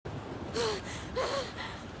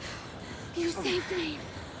You saved me.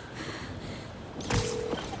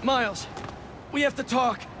 Miles, we have to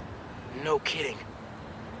talk. No kidding.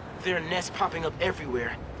 There are nests popping up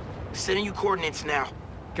everywhere. Sending you coordinates now.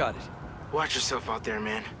 Got it. Watch yourself out there,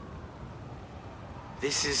 man.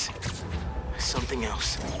 This is something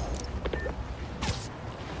else.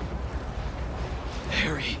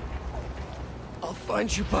 Harry. I'll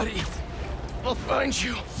find you, buddy. I'll find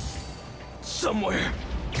you. Somewhere.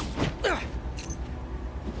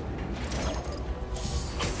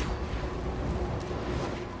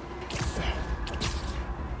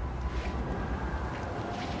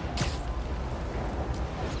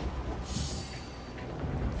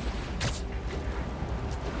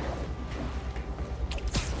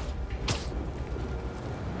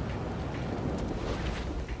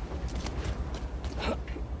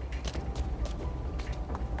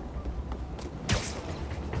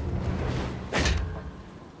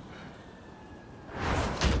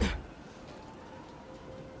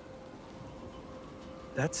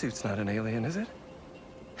 That suit's not an alien, is it?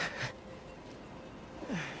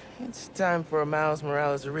 It's time for a Miles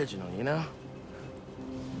Morales original, you know?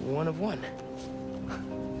 One of one.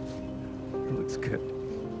 It looks good.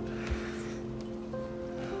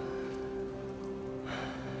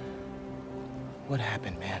 What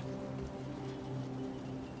happened, man?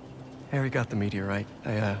 Harry got the meteorite.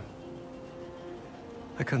 I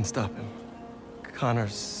couldn't stop him. Connor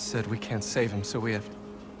said we can't save him, so we have...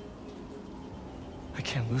 I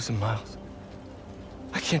can't lose him, Miles.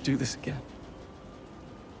 I can't do this again.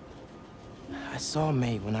 I saw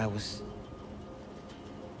May when I was...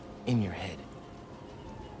 in your head.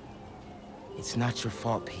 It's not your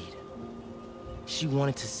fault, Pete. She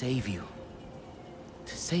wanted to save you.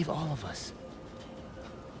 To save all of us.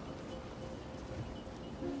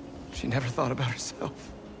 She never thought about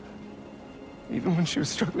herself. Even when she was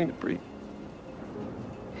struggling to breathe.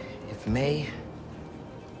 If May,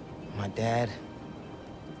 my dad,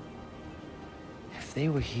 if they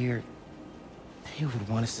were here, they would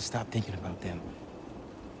want us to stop thinking about them.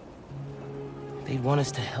 They'd want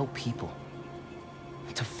us to help people,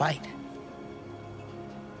 to fight.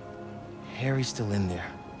 Harry's still in there.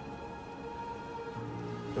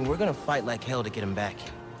 And we're gonna fight like hell to get him back.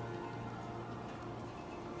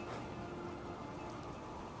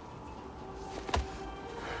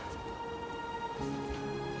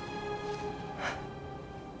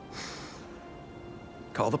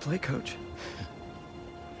 Call the play coach.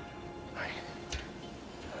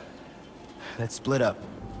 Let's split up.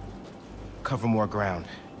 Cover more ground.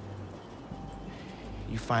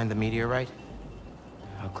 You find the meteorite,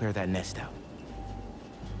 I'll clear that nest out.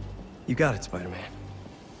 You got it, Spider-Man.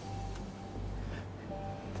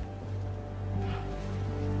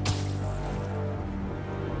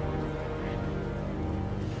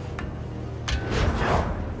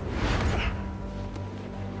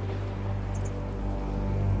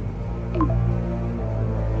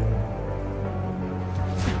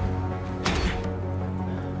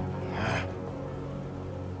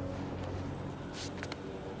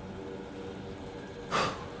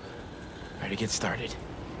 To get started.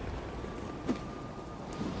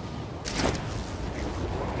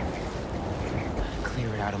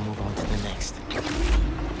 Clear it out and move on to the next.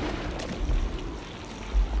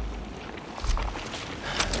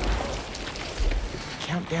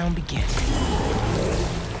 Countdown begins.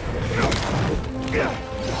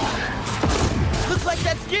 Looks like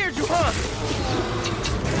that scared you, huh?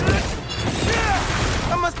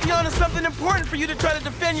 I must be onto something important for you to try to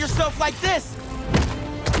defend yourself like this.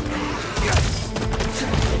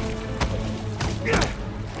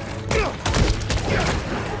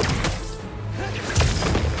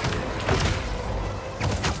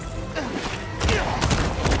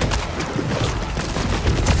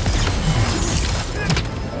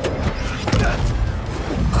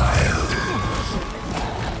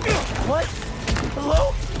 What?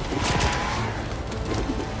 Hello?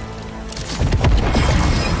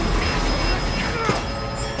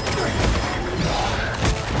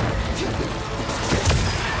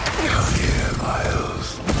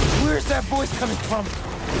 Where's that voice coming from?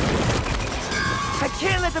 I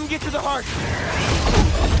can't let them get to the heart.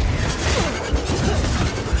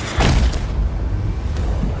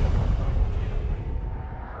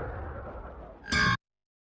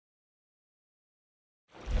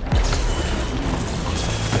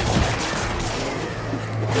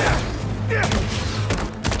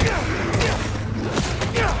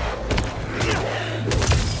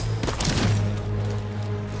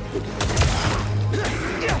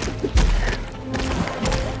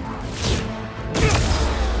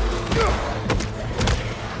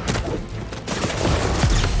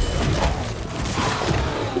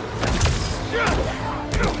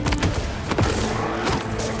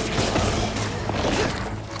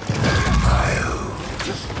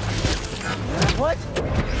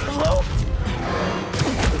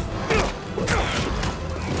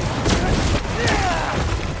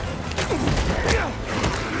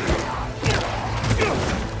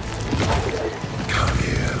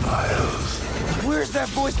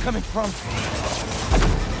 coming from.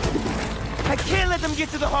 I can't let them get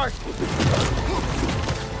to the heart.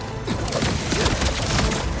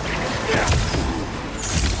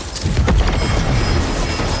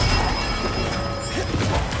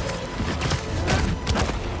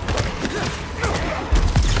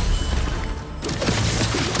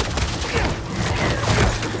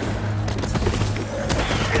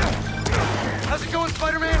 How's it going,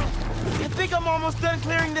 Spider-Man? I think I'm almost done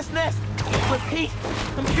clearing this nest. But Pete,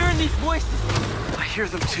 I'm hearing these voices. I hear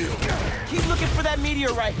them too. Keep looking for that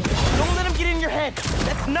meteorite. Don't let him get in your head.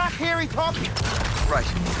 That's not Harry talking. Right.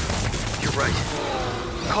 You're right.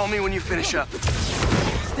 Call me when you finish up.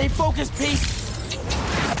 Stay focused, Pete.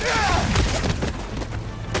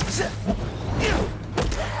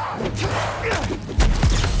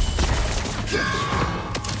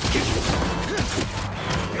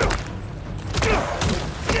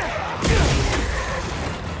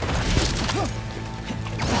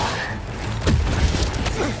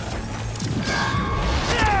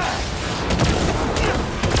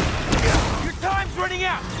 Your time's running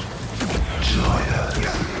out.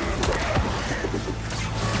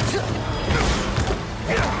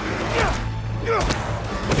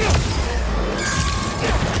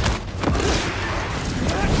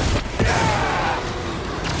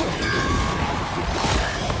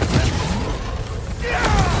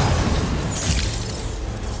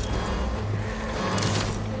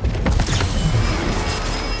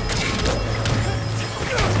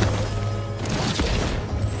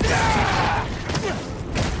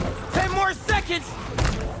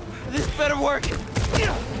 This better work.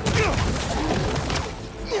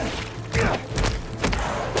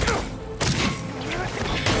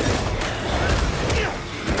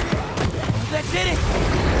 That did it!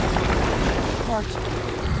 Heart.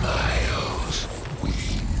 Miles, we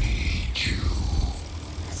need you.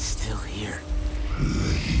 It's still here.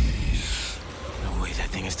 Please, No way that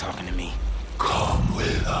thing is talking to me. come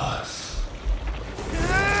with us.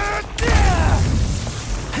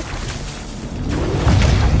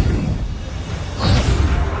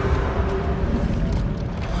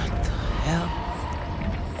 What the hell?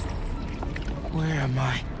 Where am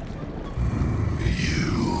I?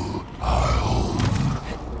 You are home.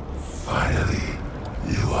 Finally,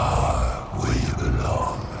 you are where you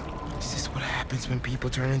belong. Is this what happens when people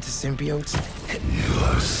turn into symbiotes? You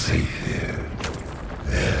are safe here.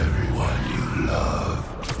 Everyone you love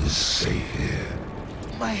is safe here.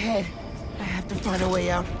 My head. I have to find a way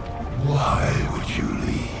out. Why would you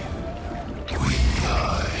leave? We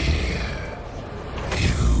are here.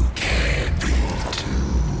 You can be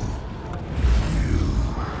too. You,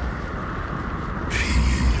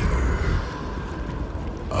 Peter,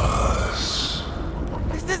 us.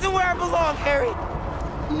 This isn't where I belong, Harry.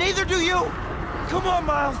 Neither do you. Come on,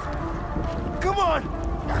 Miles. Come on.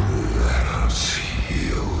 Let us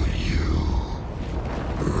heal you.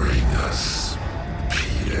 Bring us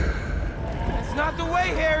Peter. It's not the way,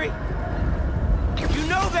 Harry. You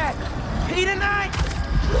know that. Pete and I,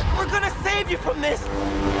 we're gonna save you from this.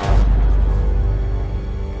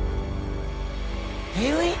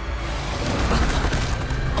 Haley?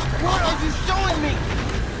 What are you showing me?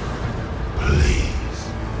 Please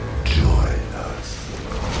join us.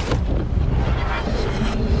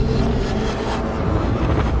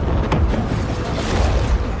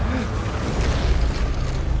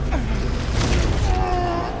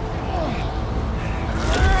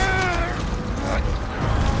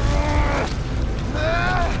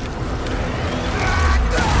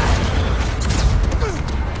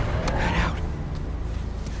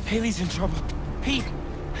 Haley's in trouble. Pete,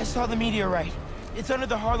 I saw the meteorite. It's under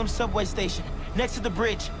the Harlem subway station, next to the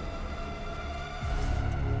bridge.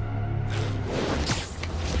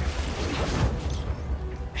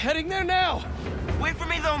 Heading there now! Wait for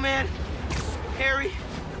me though, man. Harry,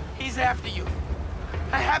 he's after you.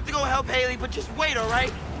 I have to go help Haley, but just wait, all right?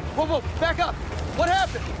 Whoa, whoa, back up! What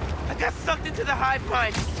happened? I got sucked into the hive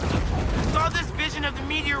mind. I saw this vision of the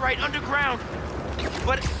meteorite underground.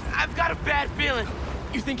 But I've got a bad feeling.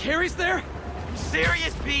 You think Harry's there? I'm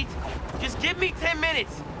serious, Pete. Just give me 10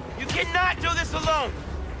 minutes. You cannot do this alone.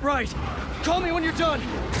 Right. Call me when you're done.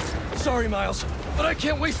 Sorry, Miles, but I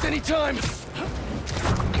can't waste any time.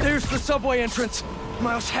 There's the subway entrance.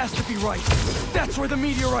 Miles has to be right. That's where the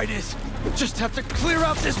meteorite is. Just have to clear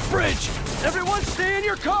out this bridge. Everyone stay in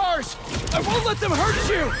your cars. I won't let them hurt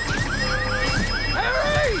you.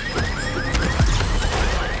 Harry!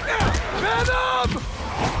 Venom!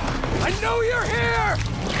 I know you're here!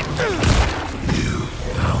 You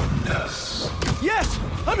found us. Yes,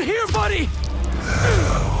 I'm here, buddy!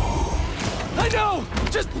 I know!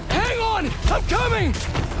 Just hang on! I'm coming!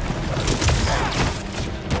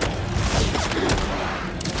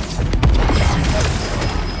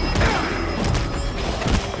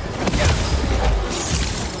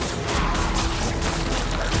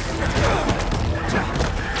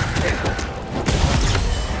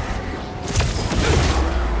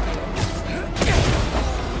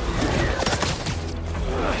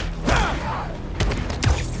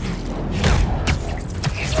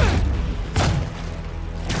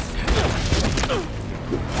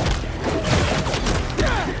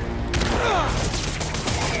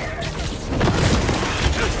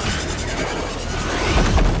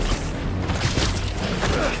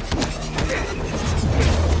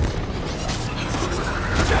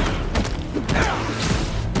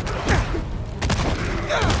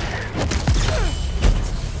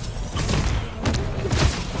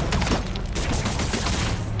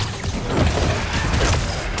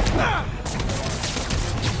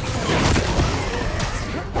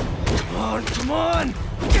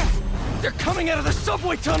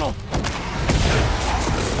 subway tunnel!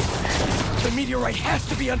 The meteorite has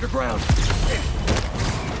to be underground!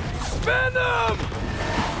 Venom!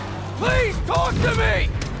 Please talk to me!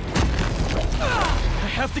 I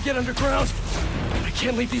have to get underground. I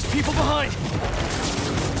can't leave these people behind.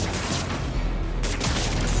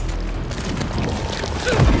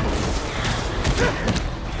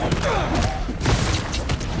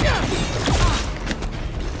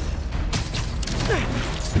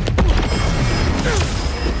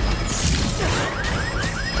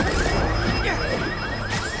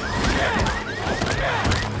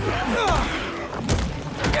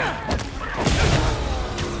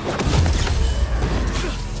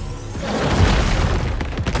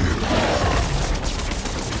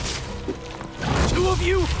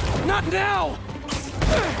 You? Not now!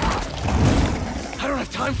 I don't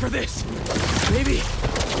have time for this. Maybe...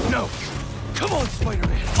 No. Come on,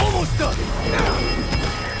 Spider-Man. Almost done.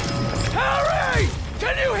 Harry!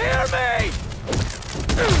 Can you hear me?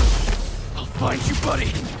 I'll find you,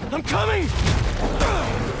 buddy. I'm coming!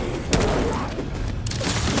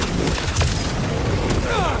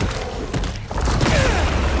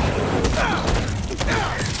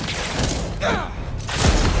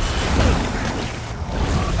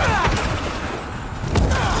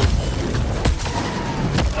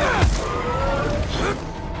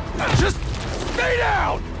 Just stay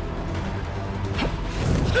down!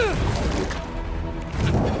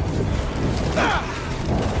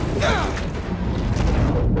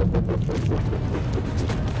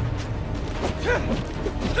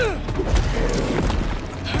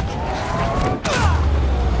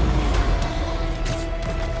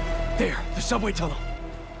 There, the subway tunnel.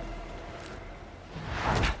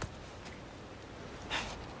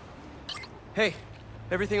 Hey,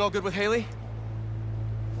 everything all good with Haley?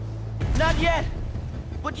 Not yet,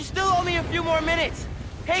 but you still owe me a few more minutes.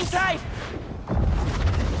 Hang tight.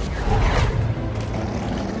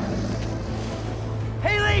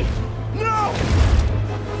 Haley! No!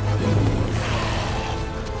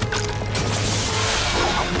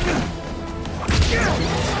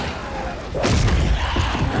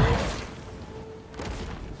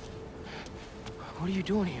 What are you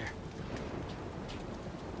doing here?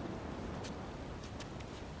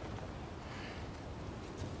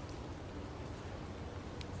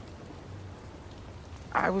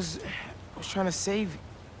 I was trying to save...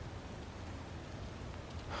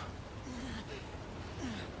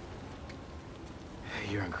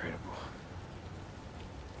 You're incredible.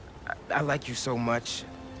 I like you so much,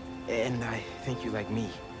 and I think you like me.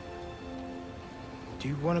 Do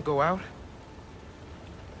you want to go out?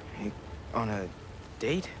 On a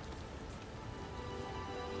date?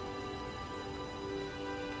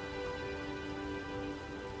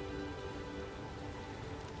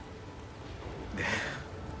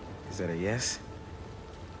 Is that a yes?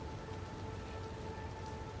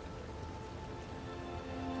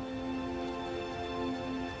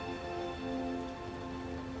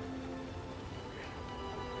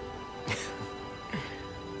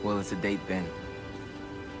 Well, it's a date then.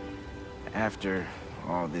 After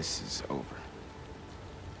all this is over.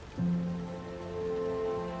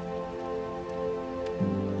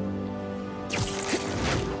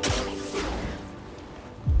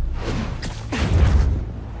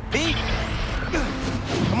 Pete!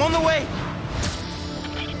 I'm on the way!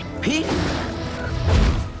 Pete?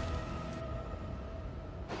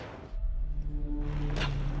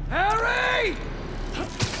 Harry!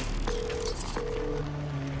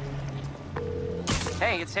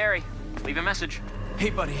 Hey, it's Harry. Leave a message. Hey,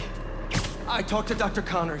 buddy. I talked to Dr.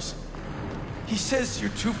 Connors. He says you're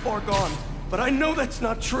too far gone, but I know that's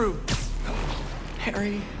not true.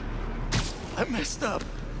 Harry, I messed up.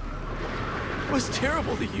 I was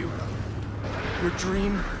terrible to you. Your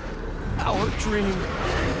dream, our dream,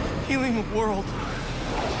 healing the world.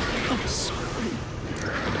 I'm sorry.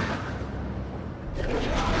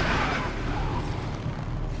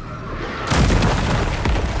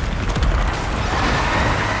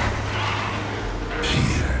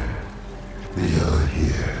 You're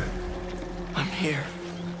here. I'm here.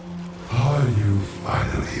 Are you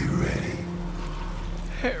finally ready?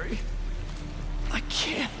 Harry, I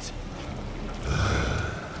can't.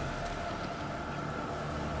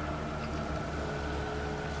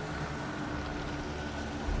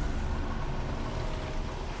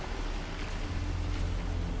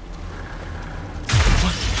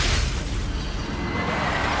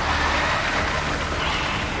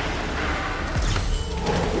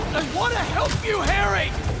 I want to help you,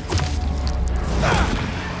 Harry!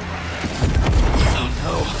 Oh,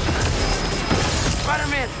 no.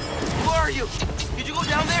 Spider-Man, who are you? Did you go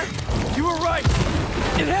down there? You were right.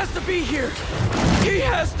 It has to be here. He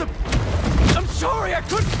has to... I'm sorry, I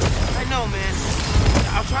couldn't... I know, man.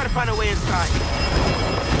 I'll try to find a way inside.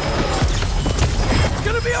 It's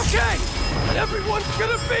gonna be okay! And everyone's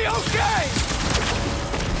gonna be okay!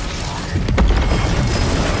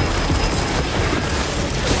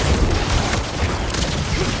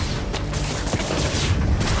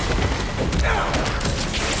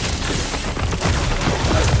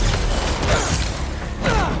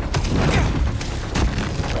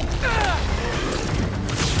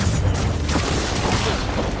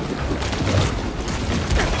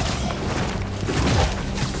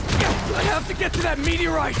 I have to get to that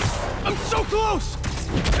meteorite! I'm so close!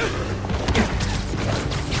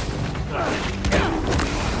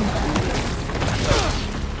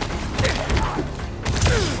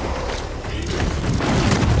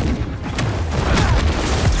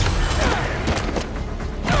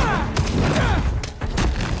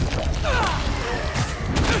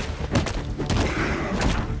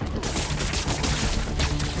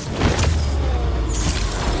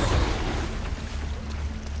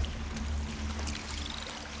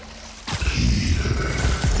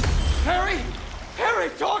 Harry,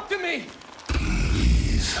 talk to me!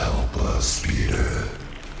 Please help us, Peter.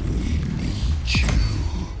 We need you.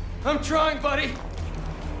 I'm trying, buddy.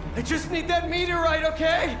 I just need that meteorite,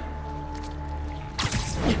 okay?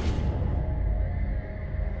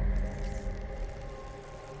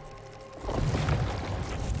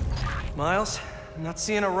 Miles, I'm not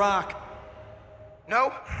seeing a rock. No?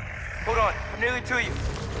 Hold on, I'm nearly to you.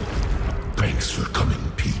 Thanks for coming,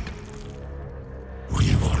 Pete.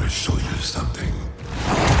 We want to show you something.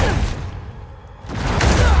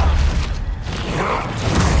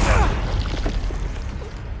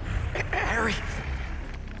 Harry,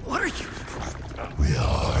 what are you? We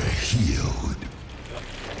are healed.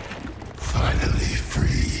 Finally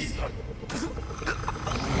free.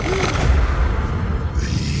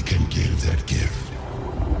 We can give that gift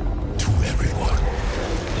to everyone.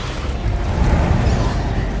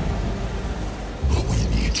 But we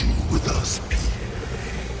need you with us, Pete.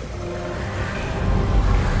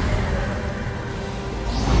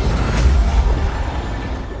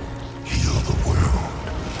 Heal the world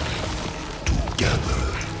together.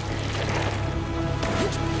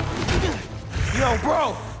 Yo,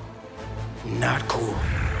 bro! Not cool.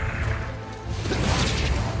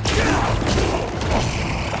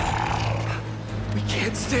 We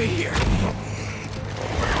can't stay here.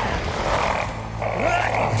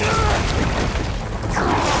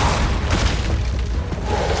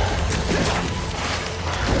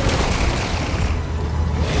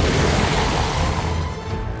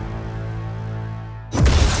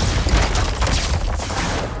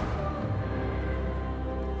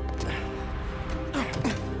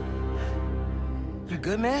 You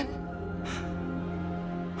good, man?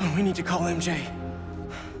 We need to call MJ.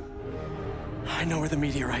 I know where the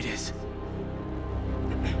meteorite is.